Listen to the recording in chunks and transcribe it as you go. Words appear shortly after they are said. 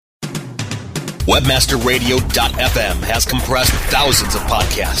Webmasterradio.fm has compressed thousands of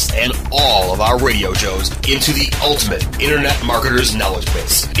podcasts and all of our radio shows into the ultimate Internet marketer's knowledge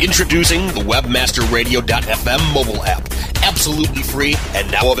base. Introducing the Webmasterradio.fm mobile app. Absolutely free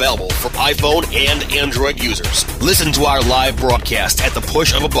and now available for iPhone and Android users. Listen to our live broadcast at the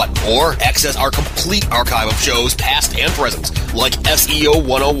push of a button or access our complete archive of shows past and present like SEO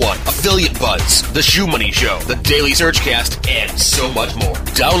 101, Affiliate Buzz, The Shoe Money Show, The Daily Searchcast, and so much more.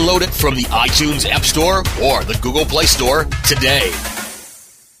 Download it from the iTunes App Store or the Google Play Store today.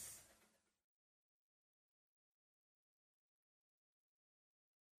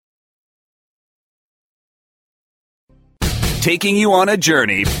 Taking you on a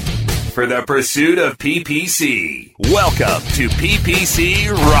journey for the pursuit of PPC. Welcome to PPC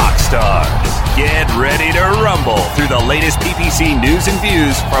Rockstars. Get ready to rumble through the latest PPC news and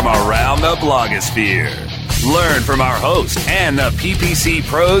views from around the blogosphere. Learn from our host and the PPC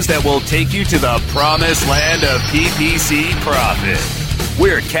pros that will take you to the promised land of PPC profit.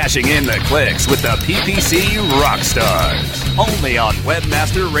 We're cashing in the clicks with the PPC Rockstars. Only on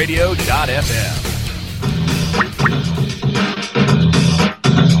WebmasterRadio.fm.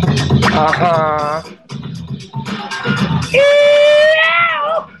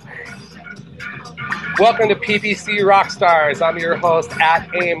 Welcome to PPC Rockstars. I'm your host at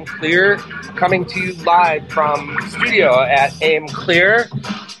Aim Clear, coming to you live from studio at Aim Clear.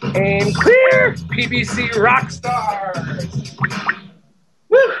 Aim Clear, PPC Rockstars.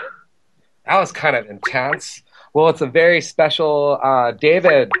 Woo! That was kind of intense. Well, it's a very special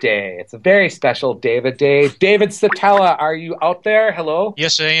David Day. It's a very special David Day. David Satella, are you out there? Hello?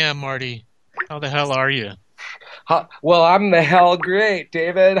 Yes, I am, Marty. How the hell are you? Well, I'm the hell great,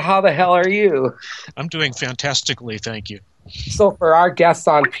 David. How the hell are you? I'm doing fantastically, thank you. So for our guests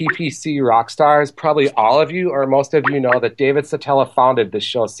on PPC Rockstars, probably all of you or most of you know that David Satella founded this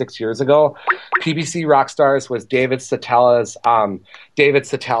show 6 years ago. PPC Rockstars was David Satella's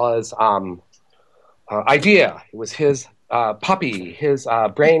idea. It was his puppy, his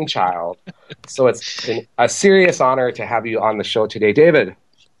brainchild. So it's been a serious honor to have you on the show today, David.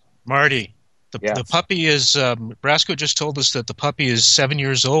 Marty, the puppy is, Brasco just told us that the puppy is 7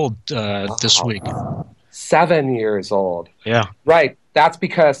 years old this week. 7 years old. Yeah. Right. That's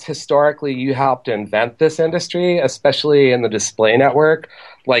because historically you helped invent this industry, especially in the display network.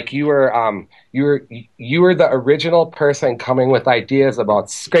 Like you were the original person coming with ideas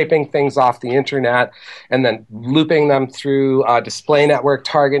about scraping things off the internet and then looping them through display network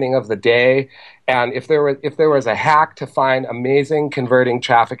targeting of the day. And if there was a hack to find amazing converting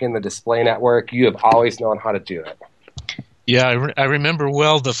traffic in the display network, you have always known how to do it. Yeah, I remember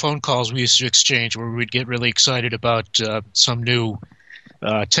well the phone calls we used to exchange where we'd get really excited about some new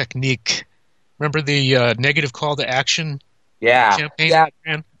technique. Remember the negative call to action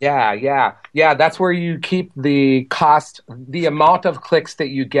campaign? Yeah. That's where you keep the amount of clicks that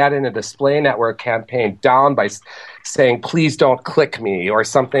you get in a display network campaign down by saying, please don't click me, or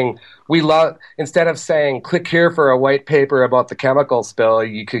something. We love, instead of saying, click here for a white paper about the chemical spill,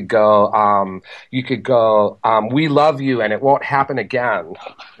 you could go, we love you and it won't happen again.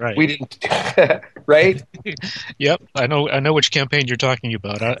 Right. We didn't, right? Yep. I know which campaign you're talking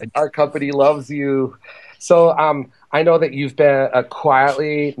about. Our company loves you. So I know that you've been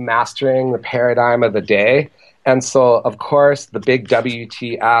quietly mastering the paradigm of the day. And so, of course, the big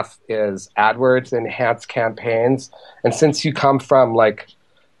WTF is AdWords enhanced campaigns. And since you come from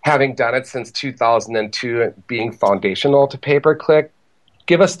having done it since 2002 and being foundational to pay-per-click,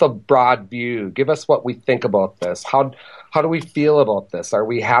 give us the broad view. Give us what we think about this. How do we feel about this? Are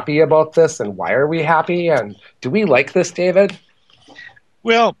we happy about this, and why are we happy? And do we like this, David?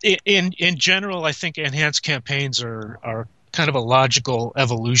 Well, in general, I think enhanced campaigns are kind of a logical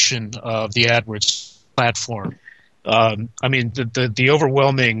evolution of the AdWords platform. I mean, the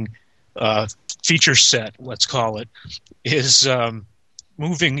overwhelming feature set, let's call it, is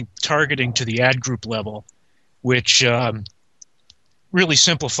moving targeting to the ad group level, which really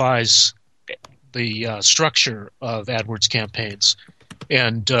simplifies the structure of AdWords campaigns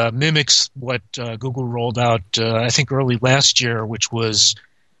and mimics what Google rolled out, I think, early last year, which was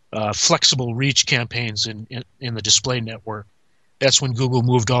flexible reach campaigns in the display network. That's when Google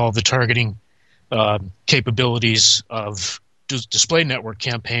moved all the targeting capabilities of display network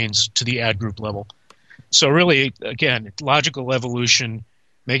campaigns to the ad group level. So really, again, logical evolution,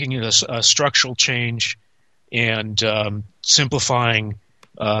 making it a structural change, and simplifying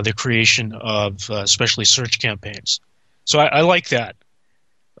the creation of especially search campaigns. So I like that.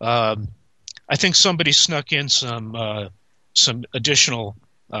 I think somebody snuck in some additional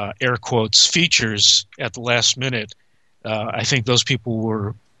air quotes features at the last minute. I think those people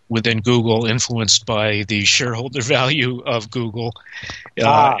were within Google influenced by the shareholder value of Google. Do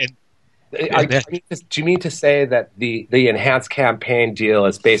you mean to say that the Enhanced Campaign deal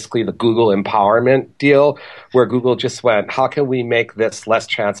is basically the Google empowerment deal, where Google just went, how can we make this less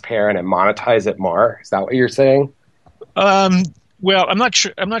transparent and monetize it more? Is that what you're saying? Well, I'm not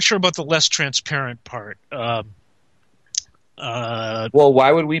sure about the less transparent part. Well,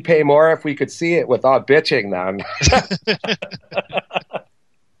 why would we pay more if we could see it without bitching then?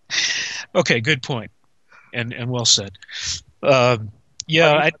 Okay, good point, and well said. Are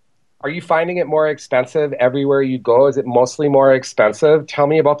you finding it more expensive everywhere you go? Is it mostly more expensive? Tell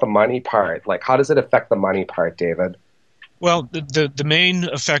me about the money part. Like, how does it affect the money part, David? Well, the main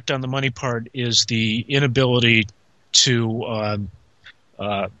effect on the money part is the inability to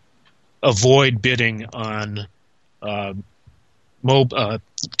avoid bidding on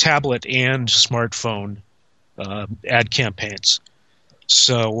tablet and smartphone ad campaigns.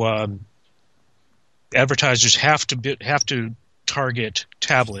 So advertisers have to target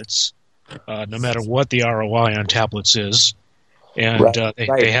tablets, no matter what the ROI on tablets is, and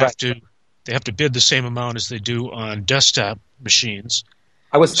they have to bid the same amount as they do on desktop machines.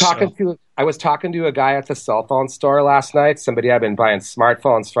 I was talking to a guy at the cell phone store last night, somebody I've been buying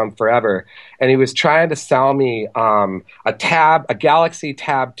smartphones from forever, and he was trying to sell me a Galaxy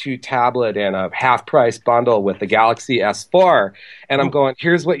Tab 2 tablet in a half-price bundle with the Galaxy S4. And I'm going,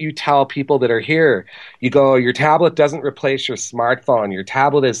 here's what you tell people that are here. You go, your tablet doesn't replace your smartphone. Your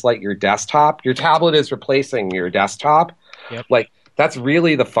tablet is like your desktop. Your tablet is replacing your desktop. Yep. Like, that's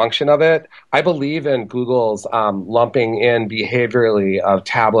really the function of it. I believe in Google's lumping in behaviorally of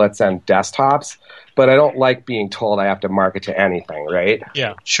tablets and desktops, but I don't like being told I have to market to anything, right?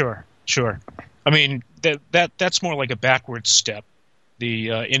 Yeah, sure. I mean, that's more like a backward step, the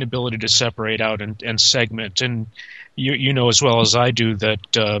inability to separate out and segment. And you know as well as I do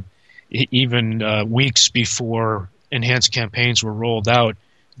that even weeks before Enhanced Campaigns were rolled out,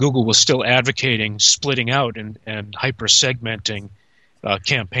 Google was still advocating splitting out and hyper-segmenting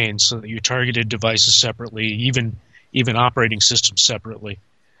campaigns so that you targeted devices separately, even operating systems separately.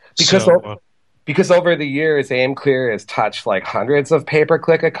 Because over the years, AimClear has touched like hundreds of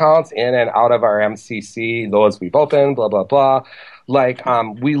pay-per-click accounts in and out of our MCC, those we've opened, blah, blah, blah. Like,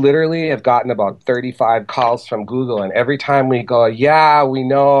 we literally have gotten about 35 calls from Google, and every time we go, yeah, we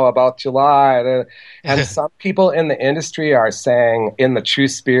know about July. And some people in the industry are saying, in the true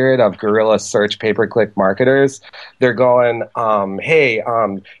spirit of guerrilla search pay-per-click marketers, they're going, hey,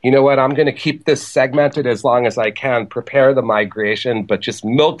 you know what, I'm going to keep this segmented as long as I can, prepare the migration, but just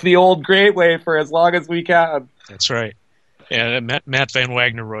milk the old great way for as long as we can. That's right. And Matt Van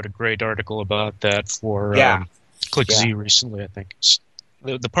Wagner wrote a great article about that for... ClickZ recently, I think.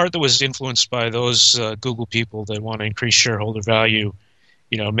 The part that was influenced by those Google people that want to increase shareholder value,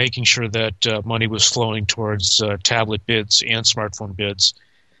 making sure that money was flowing towards tablet bids and smartphone bids.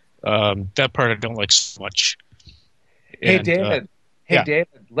 That part I don't like so much. Hey, David. David,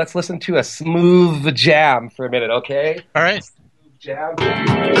 let's listen to a smooth jam for a minute, okay? All right. Smooth jam.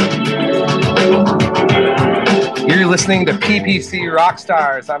 You're listening to PPC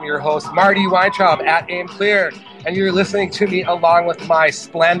Rockstars. I'm your host, Marty Weintraub at AimClear. And you're listening to me along with my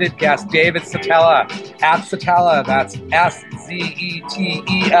splendid guest, David Szetela, at Szetela. That's Szetela,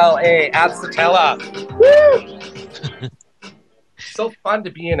 at Szetela. Woo! So fun to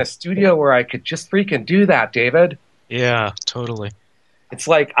be in a studio where I could just freaking do that, David. Yeah, totally. It's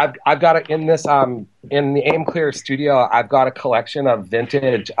like I've got it in this in the AimClear studio. I've got a collection of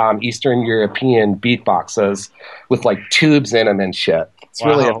vintage Eastern European beatboxes with like tubes in them and shit. It's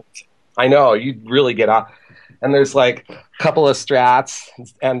really, I know, you'd really get off. And there's like a couple of Strats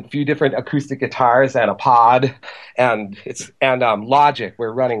and a few different acoustic guitars and a pod and Logic.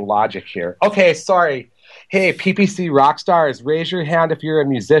 We're running Logic here. Okay, sorry. Hey, PPC Rockstars, raise your hand if you're a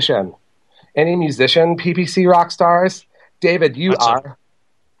musician. Any musician, PPC Rockstars? David, you are.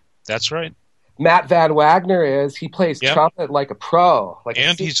 That's right. Matt Van Wagner is. He plays trumpet like a pro.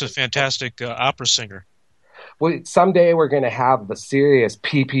 And he's a fantastic opera singer. Well, someday we're going to have the serious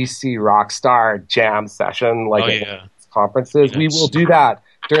PPC Rockstar jam session at conferences. Yes. We will do that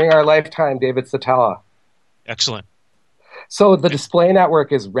during our lifetime, David Szetela. Excellent. So the display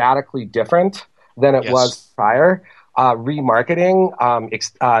network is radically different than it was prior. Remarketing,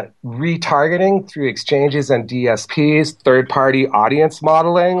 retargeting through exchanges and DSPs, third-party audience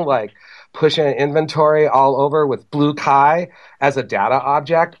modeling, like pushing inventory all over with Blue Kai as a data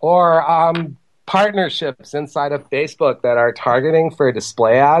object, or partnerships inside of Facebook that are targeting for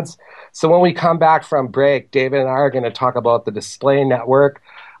display ads. So when we come back from break, David and I are going to talk about the display network,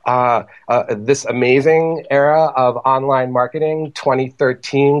 this amazing era of online marketing,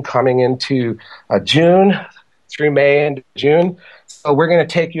 2013 coming into June, through May and June. So we're going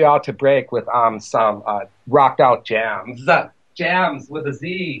to take you out to break with some rocked out jams. Jams with a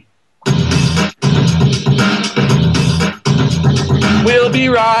Z. We'll be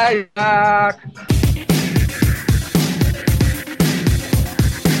right back.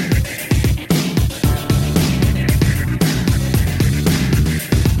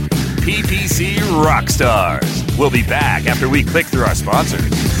 PPC Rockstars. We'll be back after we click through our sponsors.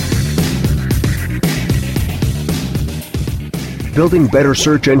 Building better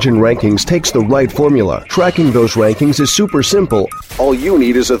search engine rankings takes the right formula. Tracking those rankings is super simple. All you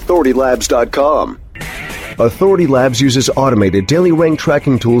need is authoritylabs.com. Authority Labs uses automated daily rank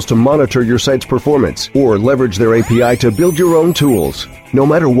tracking tools to monitor your site's performance or leverage their API to build your own tools. No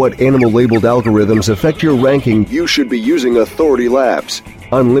matter what animal-labeled algorithms affect your ranking, you should be using Authority Labs.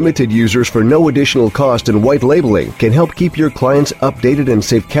 Unlimited users for no additional cost and white labeling can help keep your clients updated and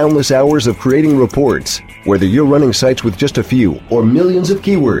save countless hours of creating reports. Whether you're running sites with just a few or millions of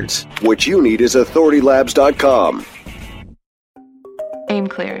keywords, what you need is authoritylabs.com.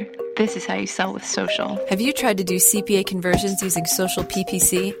 AimClear. This is how you sell with social. Have you tried to do CPA conversions using social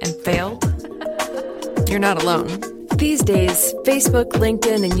PPC and failed? You're not alone. These days, Facebook,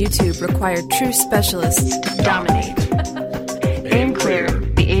 LinkedIn, and YouTube require true specialists to dominate.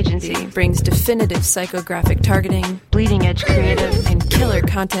 AimClear, the agency, brings definitive psychographic targeting, bleeding edge creative, and killer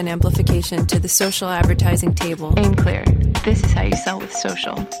content amplification to the social advertising table. AimClear. This is how you sell with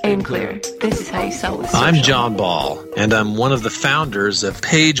social. AimClear. This is how you sell with social. I'm John Ball, and I'm one of the founders of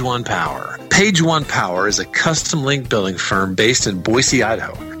Page One Power. Page One Power is a custom link building firm based in Boise,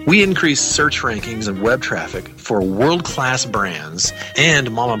 Idaho. We increase search rankings and web traffic for world-class brands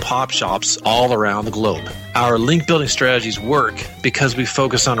and mom-and-pop shops all around the globe. Our link building strategies work because we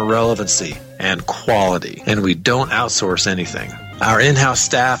focus on relevancy and quality, and we don't outsource anything. Our in-house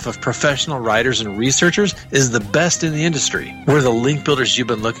staff of professional writers and researchers is the best in the industry. We're the link builders you've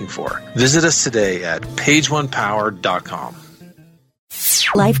been looking for. Visit us today at pageonepower.com.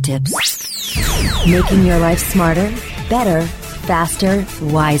 Life tips. Making your life smarter, better, faster,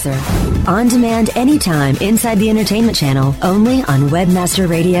 wiser. On demand anytime inside the entertainment channel, only on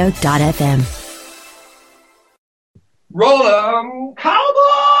webmasterradio.fm. Roll 'em, cowboy!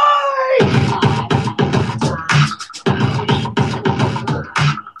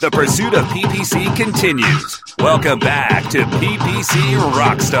 The pursuit of PPC continues. Welcome back to PPC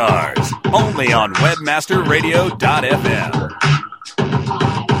Rockstars, only on webmasterradio.fm.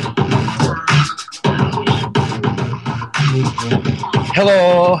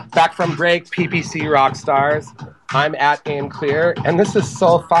 Hello, back from break, PPC Rockstars. I'm at AimClear, and this is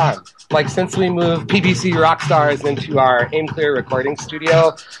so fun. Like, since we moved PPC Rockstars into our AimClear recording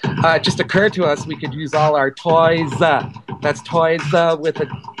studio, it just occurred to us we could use all our toys. That's toys with a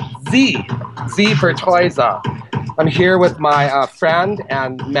Z. Z for toys. I'm here with my friend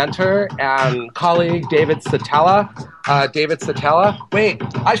and mentor and colleague, David Satella. David Satella. Wait,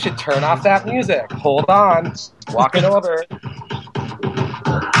 I should turn off that music. Hold on. Walking over.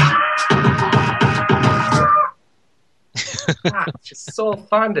 It's just so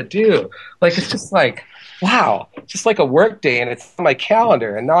fun to do. Like, it's just like, wow, just like a work day, and it's on my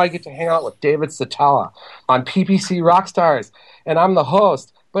calendar. And now I get to hang out with David Satella on PPC Rockstars, and I'm the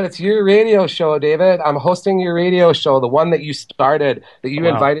host. But it's your radio show, David. I'm hosting your radio show, the one that you started, that you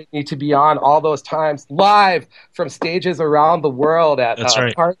invited me to be on all those times, live from stages around the world at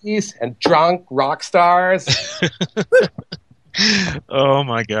parties and drunk rock stars. Oh,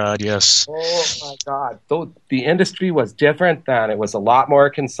 my God, yes. Oh, my God. The industry was different then. It was a lot more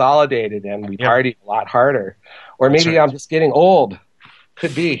consolidated, and we partied a lot harder. Or maybe I'm just getting old.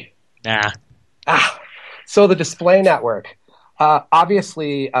 Could be. Nah. So the display network.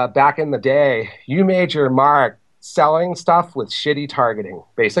 Obviously, back in the day, you made your mark selling stuff with shitty targeting.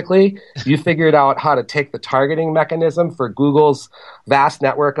 Basically, you figured out how to take the targeting mechanism for Google's vast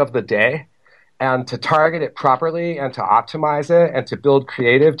network of the day and to target it properly and to optimize it and to build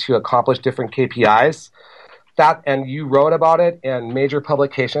creative to accomplish different KPIs. And you wrote about it in major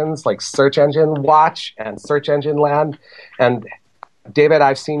publications like Search Engine Watch and Search Engine Land. And David,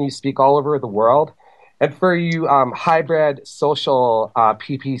 I've seen you speak all over the world. And for you hybrid social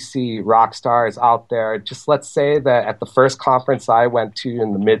PPC rock stars out there, just let's say that at the first conference I went to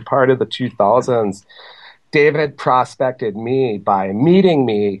in the mid part of the 2000s, David prospected me by meeting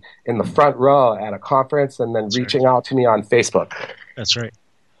me in the front row at a conference and then reaching out to me on Facebook. That's right.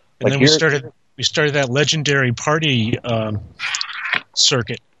 And then we started that legendary party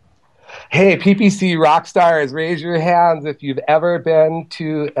circuit. Hey, PPC rock stars, raise your hands if you've ever been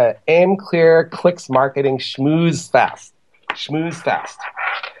to Aim Clear Clicks Marketing Schmooze Fest. Schmooze Fest.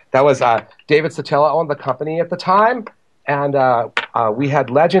 That was David Sotelo owned the company at the time, and we had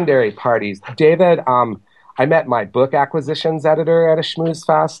legendary parties. David, I met my book acquisitions editor at a Schmooze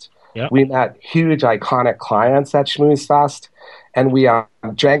Fest. Yep. We met huge, iconic clients at Schmooze Fest, and we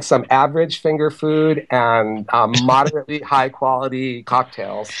drank some average finger food and moderately high-quality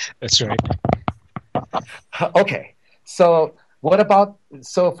cocktails. That's right. Okay, so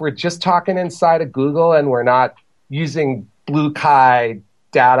if we're just talking inside of Google and we're not using BlueKai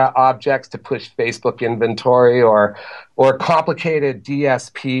data objects to push Facebook inventory or complicated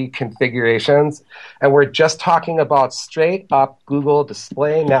DSP configurations, and we're just talking about straight up Google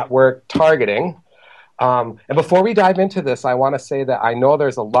Display Network targeting. And before we dive into this, I want to say that I know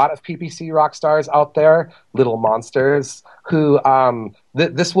there's a lot of PPC rock stars out there, little monsters, who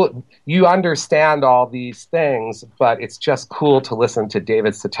you understand all these things, but it's just cool to listen to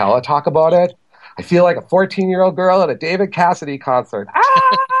David Sotelo talk about it. I feel like a 14-year-old girl at a David Cassidy concert.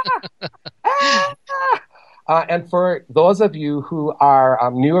 And for those of you who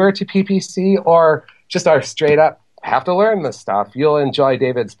are newer to PPC or just are straight up have to learn this stuff, you'll enjoy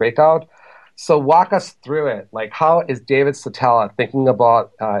David's breakout. So walk us through it. Like, how is David Sotelo thinking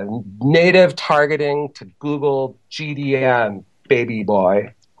about native targeting to Google GDN, baby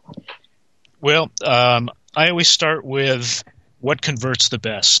boy? Well, I always start with what converts the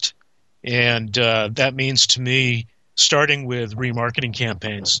best. And that means to me starting with remarketing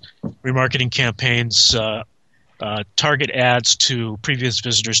campaigns. Remarketing campaigns target ads to previous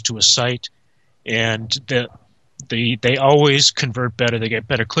visitors to a site, and they always convert better. They get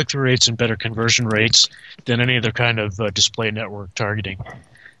better click-through rates and better conversion rates than any other kind of display network targeting.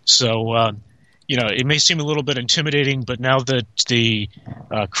 So, it may seem a little bit intimidating, but now that the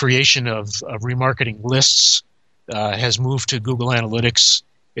creation of remarketing lists has moved to Google Analytics,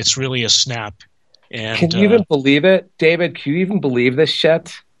 it's really a snap. And can you even believe it, David? Can you even believe this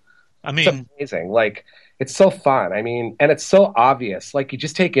shit? I mean, it's amazing. Like, it's so fun. I mean, and it's so obvious. Like, you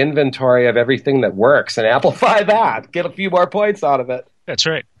just take inventory of everything that works and amplify that. Get a few more points out of it. That's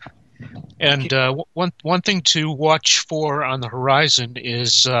right. And one thing to watch for on the horizon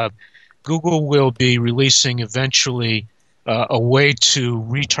is Google will be releasing eventually a way to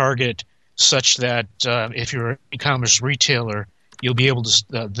retarget such that if you're an e-commerce retailer, you'll be able to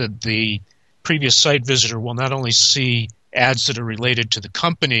the previous site visitor will not only see ads that are related to the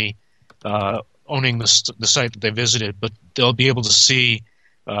company owning the site that they visited, but they'll be able to see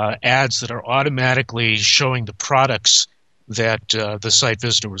ads that are automatically showing the products that the site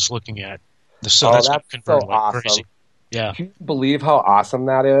visitor was looking at. So that's so awesome. Crazy. Yeah. Can you believe how awesome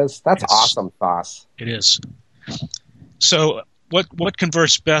that is? That's awesome, Foss. It is. So what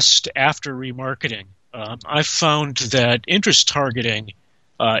converts best after remarketing? I've found that interest targeting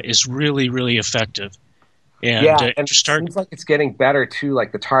is really, really effective. And, and it seems like it's getting better, too.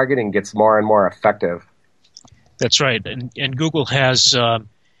 Like, the targeting gets more and more effective. That's right. And Google has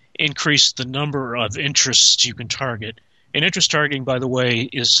increased the number of interests you can target. And interest targeting, by the way,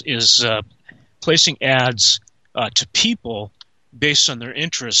 is placing ads to people based on their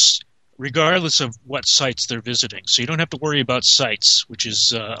interests, regardless of what sites they're visiting. So you don't have to worry about sites, which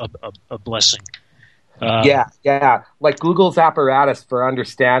is a blessing. Like Google's apparatus for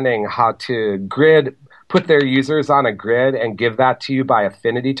understanding how to put their users on a grid and give that to you by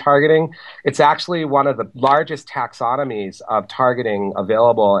affinity targeting. It's actually one of the largest taxonomies of targeting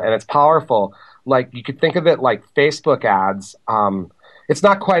available, and it's powerful. Like, you could think of it like Facebook ads. It's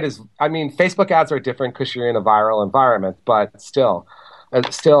not quite as, Facebook ads are different because you're in a viral environment, but still,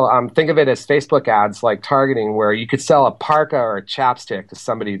 think of it as Facebook ads like targeting, where you could sell a parka or a chapstick to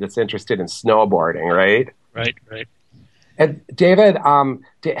somebody that's interested in snowboarding, right? Right. And David,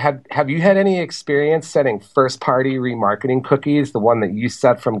 have you had any experience setting first-party remarketing cookies, the one that you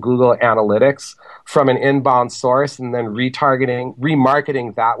set from Google Analytics, from an inbound source, and then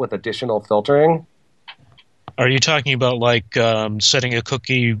remarketing that with additional filtering? Are you talking about like setting a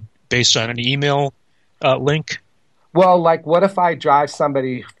cookie based on an email link? Well, like, what if I drive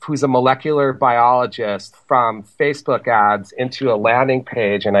somebody who's a molecular biologist from Facebook ads into a landing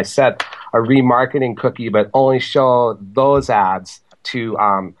page, and I set a remarketing cookie but only show those ads to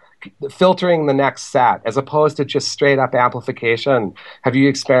filtering the next set as opposed to just straight up amplification? Have you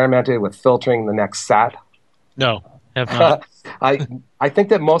experimented with filtering the next set? No, have not. I think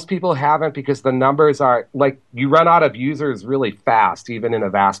that most people haven't, because the numbers are, like, you run out of users really fast, even in a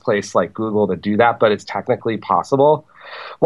vast place like Google, to do that, but it's technically possible.